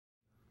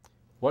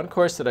One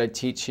course that I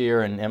teach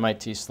here in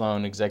MIT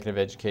Sloan Executive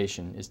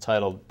Education is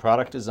titled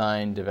Product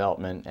Design,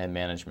 Development, and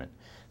Management.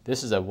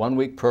 This is a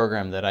one-week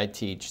program that I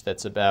teach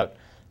that's about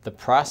the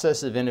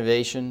process of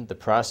innovation, the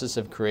process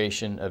of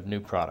creation of new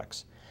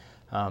products.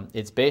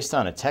 It's based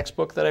on a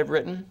textbook that I've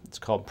written. It's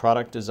called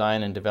Product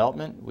Design and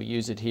Development. We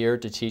use it here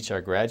to teach our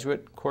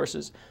graduate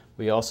courses.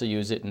 We also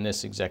use it in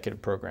this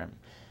executive program.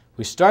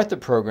 We start the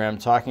program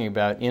talking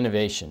about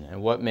innovation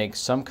and what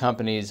makes some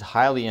companies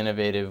highly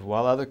innovative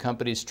while other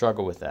companies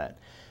struggle with that.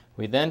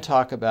 We then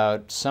talk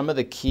about some of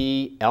the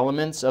key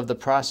elements of the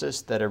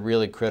process that are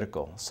really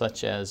critical,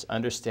 such as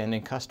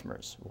understanding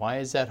customers. Why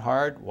is that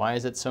hard? Why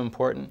is it so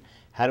important?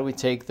 How do we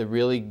take the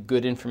really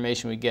good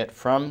information we get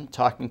from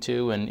talking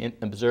to and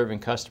observing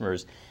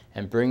customers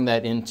and bring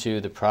that into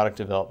the product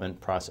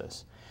development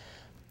process?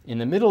 In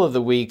the middle of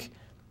the week,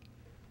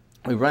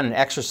 we run an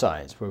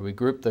exercise where we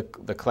group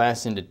the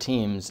class into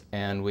teams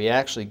and we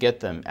actually get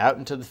them out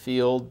into the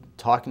field,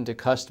 talking to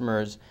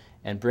customers,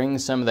 and bringing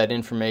some of that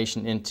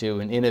information into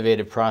an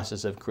innovative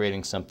process of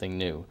creating something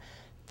new.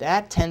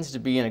 That tends to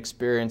be an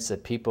experience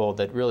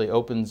that really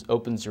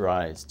opens your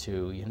eyes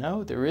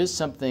to, there is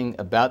something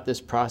about this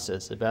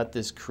process, about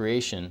this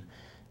creation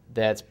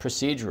that's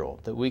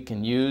procedural, that we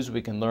can use,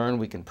 we can learn,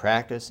 we can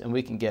practice, and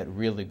we can get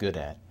really good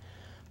at.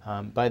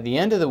 By the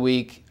end of the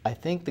week, I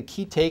think the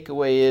key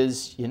takeaway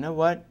is,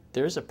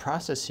 there's a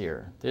process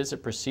here. There's a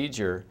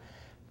procedure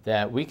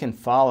that we can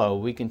follow,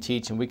 we can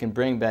teach, and we can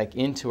bring back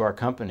into our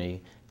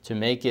company to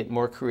make it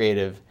more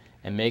creative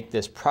and make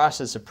this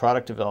process of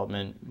product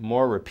development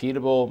more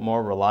repeatable,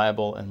 more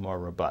reliable, and more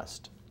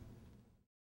robust.